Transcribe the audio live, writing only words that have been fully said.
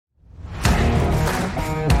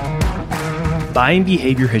Buying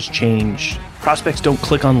behavior has changed. Prospects don't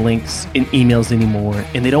click on links in emails anymore,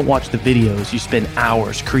 and they don't watch the videos you spend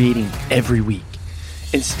hours creating every week.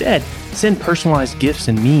 Instead, send personalized gifts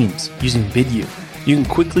and memes using Vidyou. You can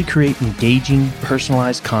quickly create engaging,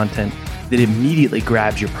 personalized content that immediately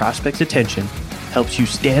grabs your prospect's attention, helps you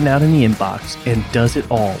stand out in the inbox, and does it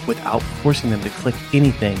all without forcing them to click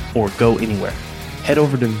anything or go anywhere. Head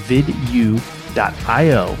over to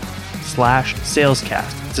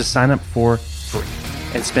vidyou.io/salescast to sign up for free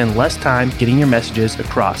and spend less time getting your messages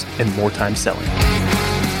across and more time selling.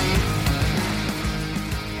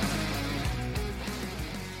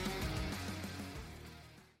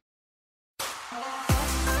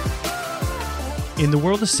 In the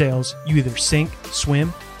world of sales, you either sink,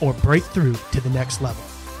 swim, or break through to the next level.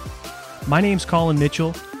 My name's Colin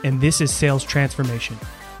Mitchell, and this is Sales Transformation,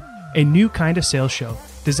 a new kind of sales show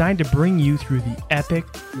designed to bring you through the epic,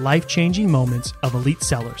 life-changing moments of elite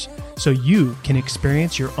sellers so you can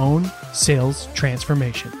experience your own sales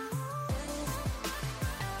transformation.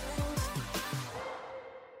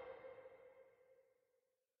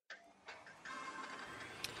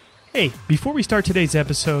 Hey, before we start today's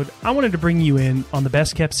episode, I wanted to bring you in on the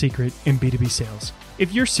best kept secret in B2B sales.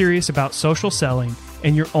 If you're serious about social selling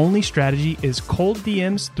and your only strategy is cold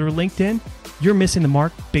DMs through LinkedIn, you're missing the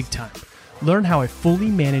mark big time. Learn how a fully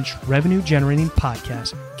managed revenue-generating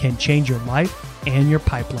podcast can change your life and your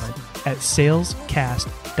pipeline at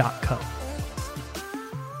salescast.co.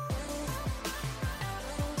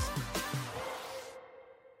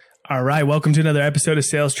 All right, welcome to another episode of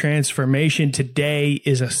Sales Transformation. Today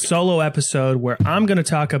is a solo episode where I'm going to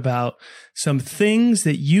talk about some things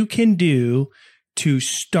that you can do to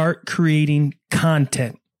start creating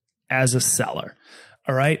content as a seller.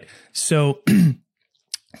 All right, so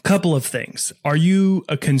a couple of things. Are you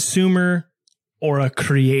a consumer or a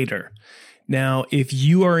creator? Now, if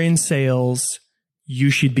you are in sales, you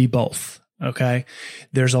should be both. Okay.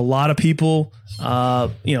 There's a lot of people,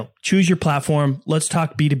 choose your platform. Let's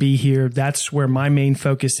talk B2B here. That's where my main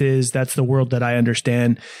focus is. That's the world that I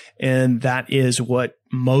understand. And that is what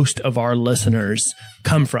most of our listeners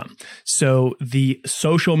come from. So the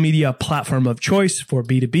social media platform of choice for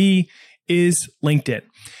B2B is LinkedIn.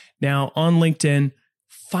 Now on LinkedIn,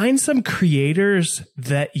 find some creators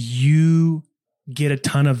that you get a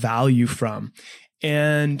ton of value from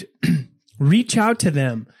and reach out to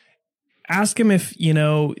them. Ask them if,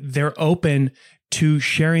 they're open to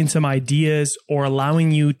sharing some ideas or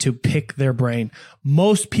allowing you to pick their brain.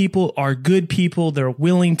 Most people are good people. They're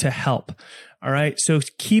willing to help. All right. So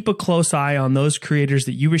keep a close eye on those creators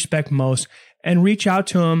that you respect most and reach out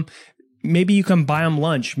to them. Maybe you can buy them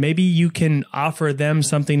lunch. Maybe you can offer them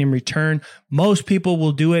something in return. Most people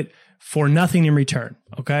will do it for nothing in return.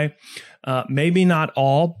 Okay. Maybe not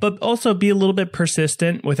all, but also be a little bit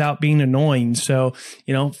persistent without being annoying. So,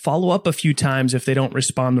 follow up a few times if they don't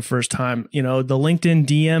respond the first time. The LinkedIn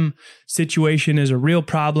DM situation is a real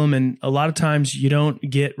problem. And a lot of times you don't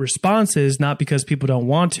get responses, not because people don't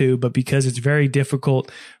want to, but because it's very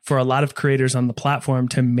difficult for a lot of creators on the platform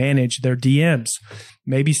to manage their DMs.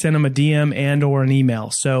 Maybe send them a DM and or an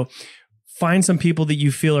email. So find some people that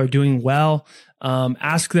you feel are doing well.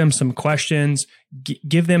 Ask them some questions,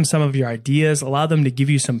 give them some of your ideas, allow them to give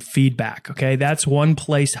you some feedback. Okay. That's one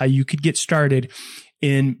place how you could get started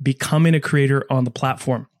in becoming a creator on the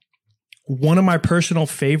platform. One of my personal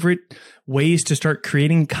favorite ways to start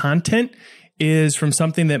creating content is from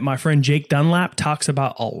something that my friend Jake Dunlap talks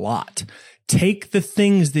about a lot. Take the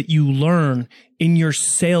things that you learn in your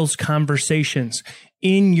sales conversations,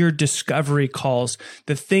 in your discovery calls,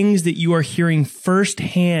 the things that you are hearing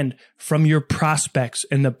firsthand from your prospects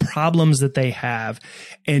and the problems that they have,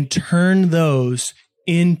 and turn those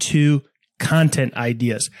into content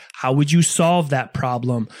ideas. How would you solve that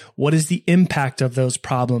problem? What is the impact of those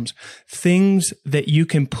problems? Things that you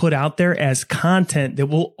can put out there as content that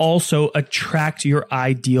will also attract your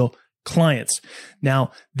ideal clients. Now,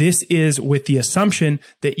 this is with the assumption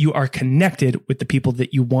that you are connected with the people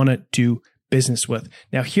that you want to do business with.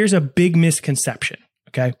 Now, here's a big misconception,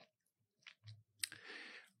 okay?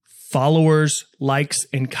 Followers, likes,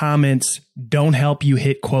 and comments don't help you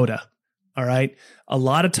hit quota, all right? A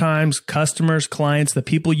lot of times, customers, clients, the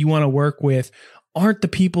people you want to work with aren't the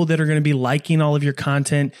people that are going to be liking all of your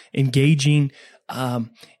content, engaging. They're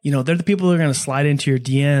the people that are going to slide into your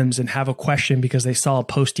DMs and have a question because they saw a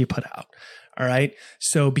post you put out. All right.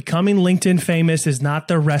 So becoming LinkedIn famous is not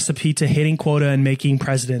the recipe to hitting quota and making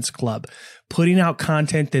President's Club. Putting out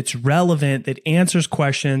content that's relevant, that answers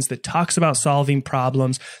questions, that talks about solving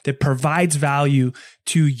problems, that provides value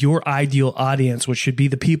to your ideal audience, which should be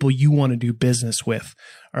the people you want to do business with.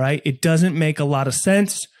 All right. It doesn't make a lot of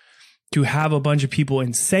sense to have a bunch of people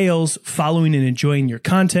in sales following and enjoying your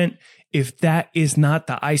content if that is not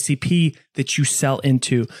the ICP that you sell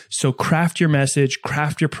into. So craft your message,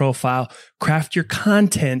 craft your profile, craft your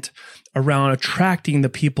content around attracting the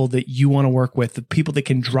people that you want to work with, the people that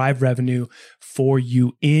can drive revenue for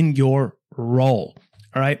you in your role.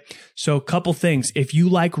 All right. So a couple things. If you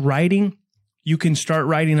like writing, you can start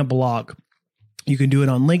writing a blog. You can do it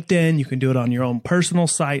on LinkedIn. You can do it on your own personal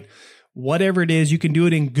site. Whatever it is, you can do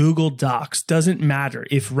it in Google Docs. Doesn't matter.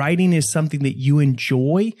 If writing is something that you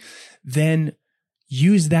enjoy, then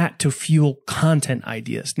use that to fuel content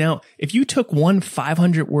ideas. Now, if you took one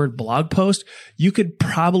 500-word blog post, you could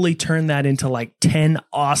probably turn that into like 10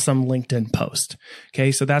 awesome LinkedIn posts.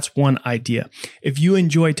 Okay, so that's one idea. If you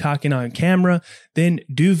enjoy talking on camera, then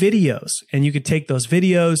do videos. And you could take those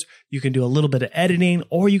videos, you can do a little bit of editing,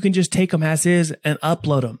 or you can just take them as is and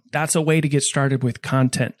upload them. That's a way to get started with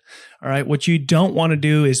content. All right, what you don't want to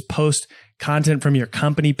do is post content from your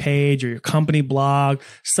company page or your company blog,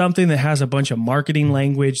 something that has a bunch of marketing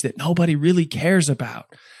language that nobody really cares about.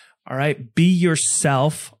 All right. Be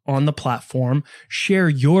yourself on the platform. Share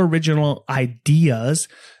your original ideas.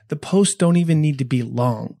 The posts don't even need to be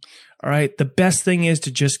long. All right. The best thing is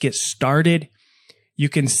to just get started. You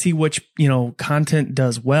can see which, content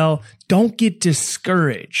does well. Don't get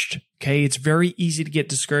discouraged. Okay. It's very easy to get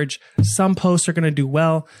discouraged. Some posts are going to do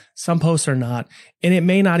well. Some posts are not. And it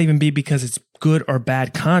may not even be because it's good or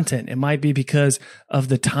bad content. It might be because of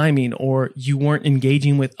the timing, or you weren't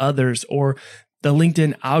engaging with others, or the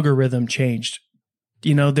LinkedIn algorithm changed.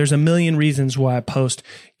 There's a million reasons why a post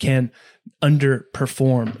can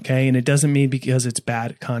underperform. Okay. And it doesn't mean because it's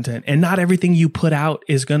bad content. And not everything you put out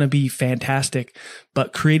is going to be fantastic,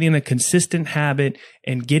 but creating a consistent habit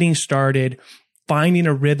and getting started, finding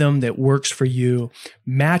a rhythm that works for you,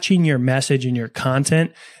 matching your message and your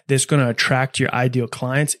content that's going to attract your ideal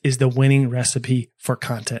clients is the winning recipe for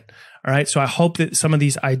content. All right. So I hope that some of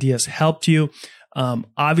these ideas helped you.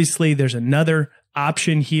 Obviously, there's another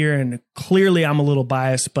option here, and clearly I'm a little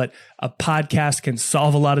biased, but a podcast can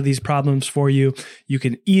solve a lot of these problems for you. You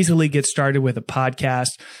can easily get started with a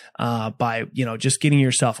podcast by just getting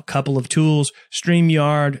yourself a couple of tools: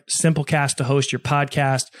 StreamYard, Simplecast to host your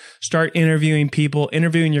podcast. Start interviewing people,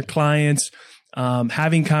 interviewing your clients,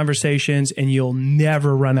 having conversations, and you'll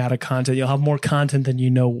never run out of content. You'll have more content than you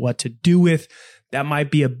know what to do with. That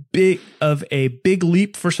might be a big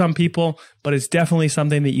leap for some people, but it's definitely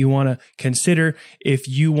something that you want to consider if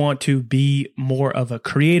you want to be more of a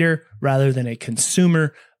creator rather than a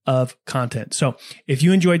consumer of content. So if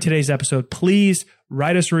you enjoyed today's episode, please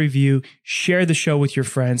write us a review, share the show with your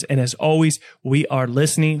friends. And as always, we are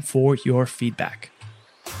listening for your feedback.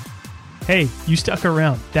 Hey, you stuck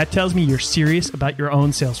around. That tells me you're serious about your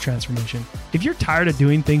own sales transformation. If you're tired of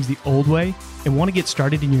doing things the old way and want to get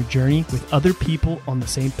started in your journey with other people on the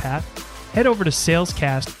same path, head over to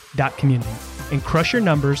salescast.community and crush your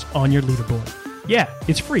numbers on your leaderboard. Yeah,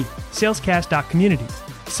 it's free, salescast.community.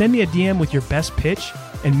 Send me a DM with your best pitch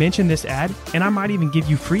and mention this ad, and I might even give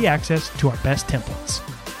you free access to our best templates.